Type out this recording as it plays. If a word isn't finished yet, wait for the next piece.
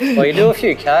Well, you do a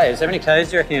few Ks. How many Ks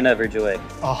do you reckon you average a week?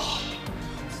 Oh,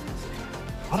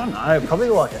 I don't know. Probably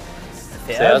like a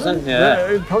 1,000? Yeah.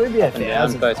 It'd probably be Up and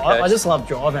down, 1,000. both I coasts. just love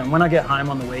driving. When I get home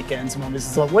on the weekends, my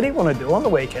missus is like, "What do you want to do on the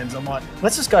weekends?" I'm like,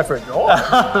 "Let's just go for a drive."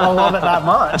 I love it that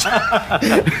much.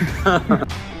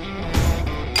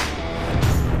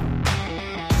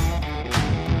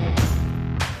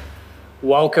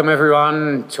 Welcome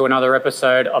everyone to another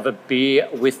episode of A Beer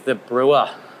with the Brewer.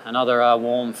 Another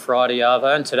warm Friday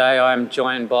arvo, and today I'm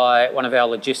joined by one of our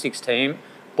logistics team,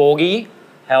 Borgy.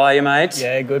 How are you, mate?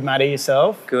 Yeah, good, Matty.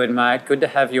 Yourself? Good, mate. Good to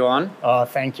have you on. Oh,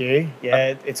 thank you.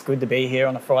 Yeah, it's good to be here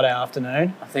on a Friday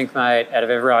afternoon. I think, mate, out of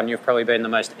everyone, you've probably been the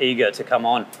most eager to come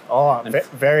on. Oh,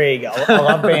 very eager. I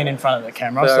love being in front of the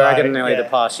camera. So I reckon nearly yeah. the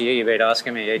past year you've been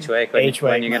asking me each week when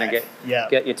you're going to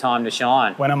get your time to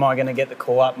shine. When am I going to get the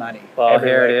call up, Matty? Well, Every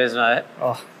here week. it is, mate.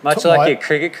 Oh, Much like your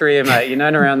cricket career, mate. You're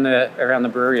known around the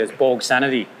brewery as Borg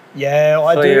Sanity. Yeah,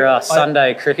 I for do. your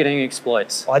Sunday cricketing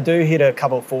exploits. I do hit a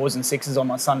couple of 4s and 6s on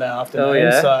my Sunday afternoon. Oh,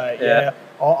 yeah? So, yeah.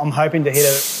 I'm hoping to hit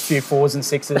a few 4s and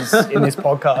 6s in this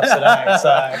podcast today.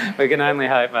 So we can only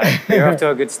hope, mate. You're off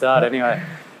to a good start anyway.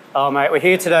 Oh, mate, we're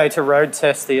here today to road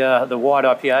test the White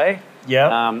IPA.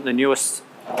 Yeah. The newest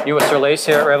release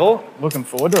here at Revel. Looking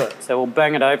forward to it. So we'll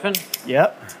bang it open.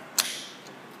 Yep.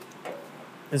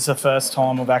 This is the first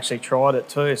time we've actually tried it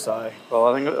too, so. Well,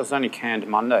 I think it was only canned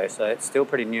Monday, so it's still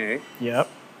pretty new. Yep.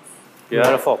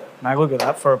 Beautiful. Mate, look at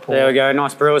that for a pour. There we go.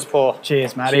 Nice brewer's pour.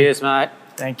 Cheers, Matty. Cheers, mate.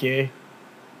 Thank you.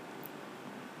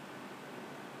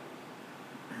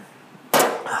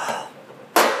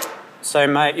 So,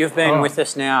 mate, you've been with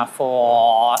us now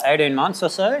for 18 months or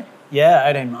so? Yeah,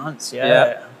 18 months,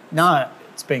 yeah. No,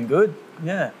 it's been good,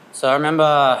 yeah. So I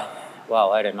remember,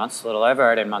 well, 18 months, a little over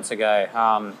 18 months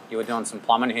ago, you were doing some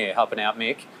plumbing here, helping out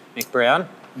Mick Brown.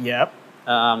 Yep.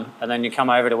 And then you come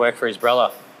over to work for his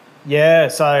brother. Yeah,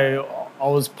 so I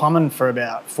was plumbing for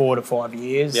about 4 to 5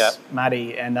 years,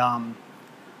 Matty, and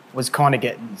was kind of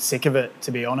getting sick of it,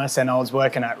 to be honest. And I was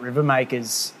working at River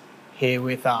Makers here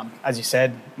with, as you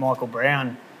said, Michael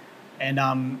Brown.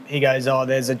 And he goes, "Oh,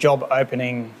 there's a job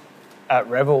opening at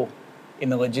Revel in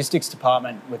the logistics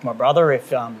department with my brother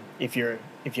if you're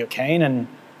keen." And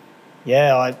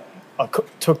yeah, I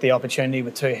took the opportunity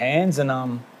with two hands,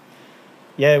 and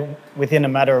within a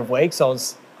matter of weeks I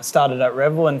started at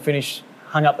Revel and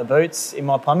hung up the boots in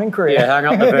my plumbing career. Yeah, hung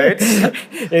up the boots.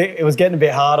 it was getting a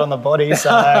bit hard on the body, so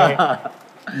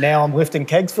now I'm lifting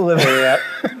kegs for a living. Yeah,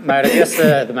 mate, I guess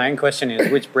the main question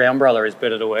is, which Brown brother is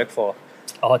better to work for?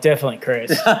 Oh, definitely Chris.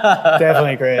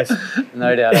 Definitely Chris.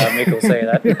 No doubt Mick will see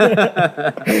that.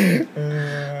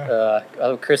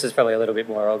 Chris is probably a little bit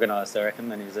more organised, I reckon,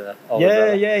 than his older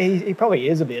brother. Yeah, he probably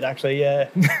is a bit, actually, yeah.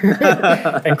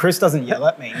 And Chris doesn't yell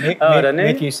at me.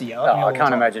 Mick used to yell at me all I the can't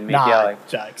time. imagine Mick yelling.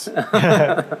 Jokes.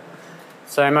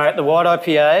 So, mate, the White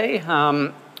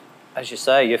IPA, as you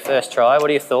say, your first try, what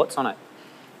are your thoughts on it?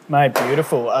 Mate,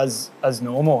 beautiful, as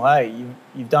normal. Hey,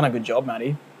 you've done a good job,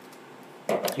 Matty.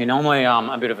 You're normally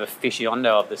a bit of a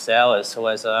aficionado of the sours,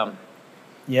 always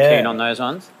keen on those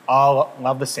ones. I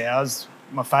love the sours.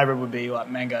 My favourite would be like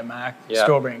mango mac,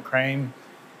 strawberry and cream.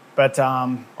 But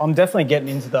I'm definitely getting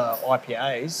into the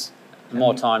IPAs. The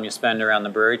more time you spend around the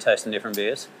brewery tasting different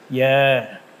beers.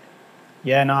 Yeah.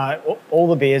 Yeah, no, all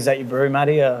the beers that you brew,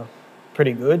 Matty, are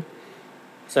pretty good.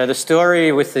 So the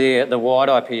story with the White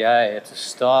IPA, it's a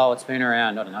style, it's been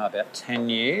around, I don't know, about 10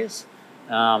 years.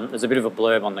 There's a bit of a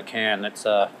blurb on the can that's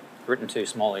written too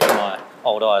small for my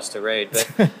old eyes to read,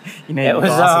 but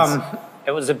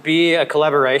it was a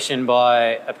collaboration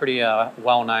by a pretty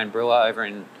well-known brewer over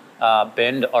in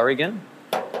Bend, Oregon.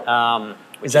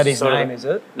 Is that his name, is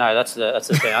it? No, that's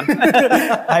the town.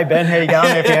 Hey Ben, how you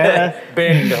going?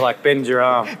 Bend, like bend your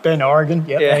arm. Bend, Oregon,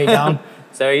 yep, how you going?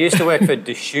 So he used to work for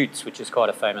Deschutes, which is quite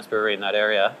a famous brewery in that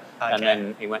area, and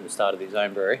then he went and started his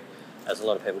own brewery, as a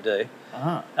lot of people do.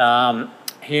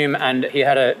 Him and he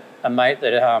had a mate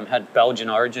that had Belgian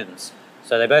origins.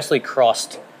 So they basically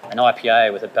crossed an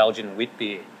IPA with a Belgian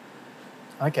Witbeir.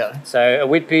 Okay. So a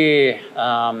Witbeir,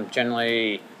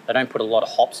 generally, they don't put a lot of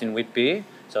hops in Witbeir.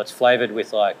 So it's flavoured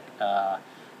with like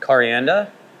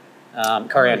coriander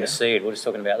seed. We're just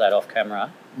talking about that off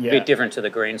camera. Yeah. A bit different to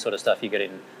the green sort of stuff you get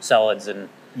in salads and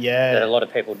that a lot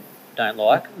of people don't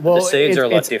like. Well, the seeds are a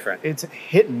lot different. It's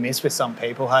hit and miss with some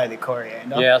people, hey, the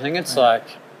coriander. Yeah, I think it's like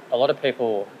a lot of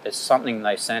people, there's something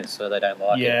they sense so they don't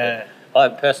like it. Yeah. I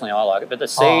like it, but the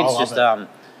seeds just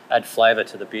add flavour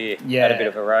to the beer, add a bit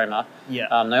of aroma.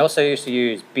 Yeah. They also used to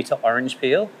use bitter orange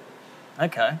peel.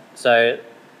 Okay. So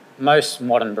most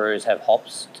modern brews have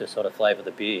hops to sort of flavour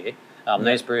the beer.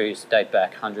 These brews date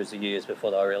back hundreds of years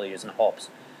before they were really using hops.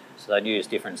 So they'd use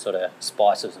different sort of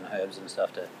spices and herbs and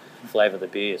stuff to flavour the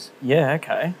beers. Yeah,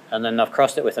 okay. And then I've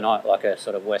crossed it with like a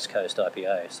sort of West Coast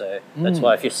IPA. So that's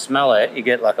why if you smell it, you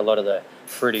get like a lot of the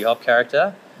fruity hop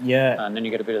character. Yeah. And then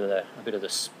you get a bit of the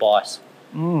spice.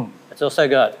 It's also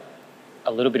got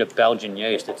a little bit of Belgian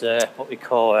yeast. It's what we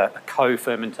call a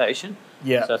co-fermentation.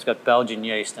 Yeah. So it's got Belgian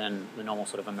yeast and the normal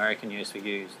sort of American yeast we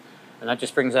use, and that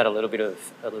just brings out a little bit of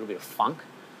funk,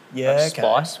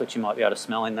 spice, which you might be able to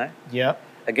smell in there. Yeah.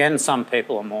 Again, some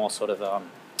people are more sort of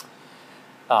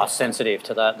sensitive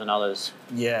to that than others.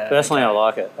 Yeah. Personally, I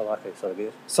like it. I like it sort of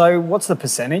beer. So what's the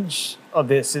percentage of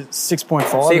this? It's 6.5.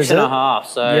 6.5.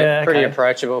 So pretty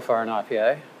approachable for an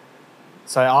IPA.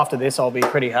 So after this, I'll be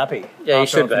pretty happy. Yeah, you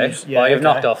should be. Yeah, you've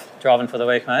knocked off driving for the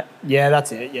week, mate. Yeah,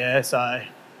 that's it. Yeah, so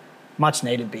much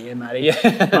needed beer, Matty. Yeah,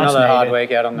 another hard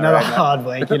week out on the road. Another hard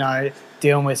week, you know,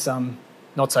 dealing with some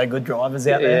not so good drivers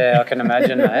out there. Yeah, I can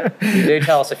imagine, mate. You do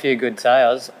tell us a few good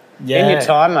tales. Yeah. In your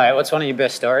time, mate, what's one of your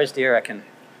best stories, do you reckon?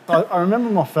 I remember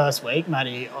my first week,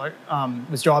 Matty. I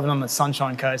was driving on the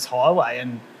Sunshine Coast Highway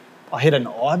and I hit an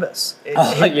ibis.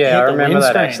 I remember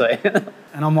that actually.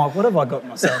 And I'm like, what have I got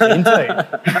myself into?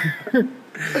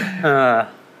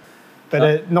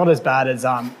 But not as bad as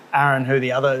Aaron, who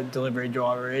the other delivery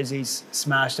driver is. He's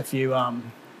smashed a few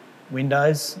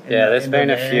windows. There's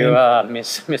been a few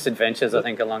misadventures, I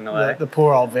think, along the way. The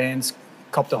poor old van's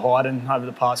copped a hiding over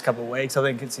the past couple of weeks. I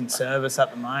think it's in service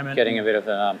at the moment. Getting a bit of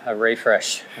a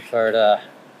refresh before it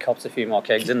cops a few more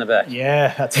kegs in the back.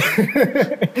 Yeah, that's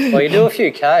it. Well, you do a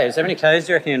few Ks. How many Ks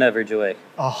do you reckon you'd average a week?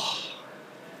 Oh,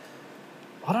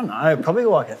 I don't know. Probably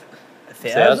like a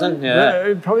 1,000. Yeah.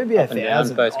 It'd probably be Up and down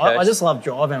 1,000. both I coasts. just love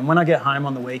driving. When I get home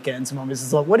on the weekends, my missus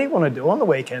is like, what do you want to do on the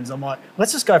weekends? I'm like,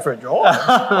 let's just go for a drive.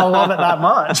 I love it that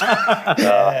much.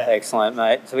 Oh, excellent,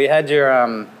 mate. So we had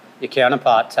your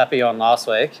counterpart, Tappy, on last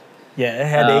week. Yeah,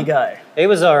 how'd he go? He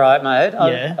was all right, mate.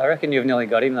 Yeah. I reckon you've nearly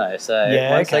got him, though. So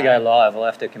once they go live, we'll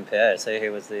have to compare, see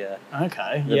who was the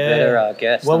better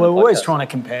guest. Well, we're always trying to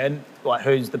compare, like,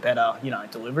 who's the better,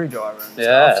 delivery driver and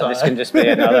stuff. So. This can just be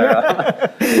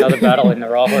another battle in the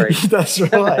rivalry. That's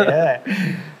right,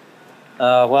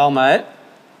 yeah. Well, mate,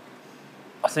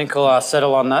 I think I'll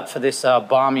settle on that for this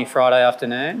balmy Friday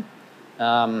afternoon.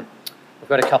 We've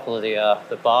got a couple of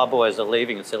the bar boys are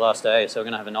leaving. It's their last day, so we're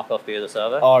going to have a knockoff beer this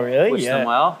over. Oh, really? Wish them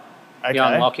well. Okay.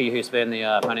 Young Lockie, who's been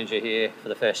the manager here for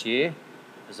the first year,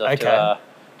 is off to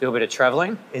do a bit of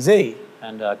travelling. Is he?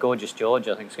 And Gorgeous George,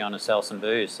 I think, is going to sell some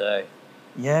booze. So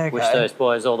wish okay. those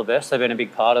boys all the best. They've been a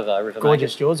big part of River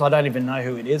Gorgeous George, I don't even know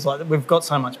who it is. Like, we've got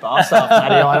so much bar stuff,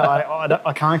 Matty.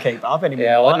 I can't keep up anymore.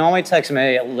 Yeah, well, it normally takes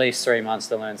me at least 3 months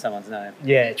to learn someone's name.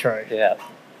 Yeah, true. Yeah.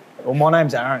 Well, my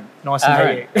name's Aaron. Nice to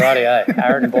meet you. Rightio.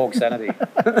 Aaron Borg Sanity.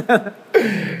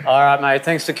 All right, mate.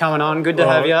 Thanks for coming on. Good to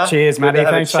have you. Cheers, Matty.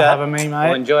 Thanks for having me, mate.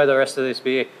 We'll enjoy the rest of this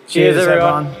beer. Cheers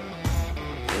everyone.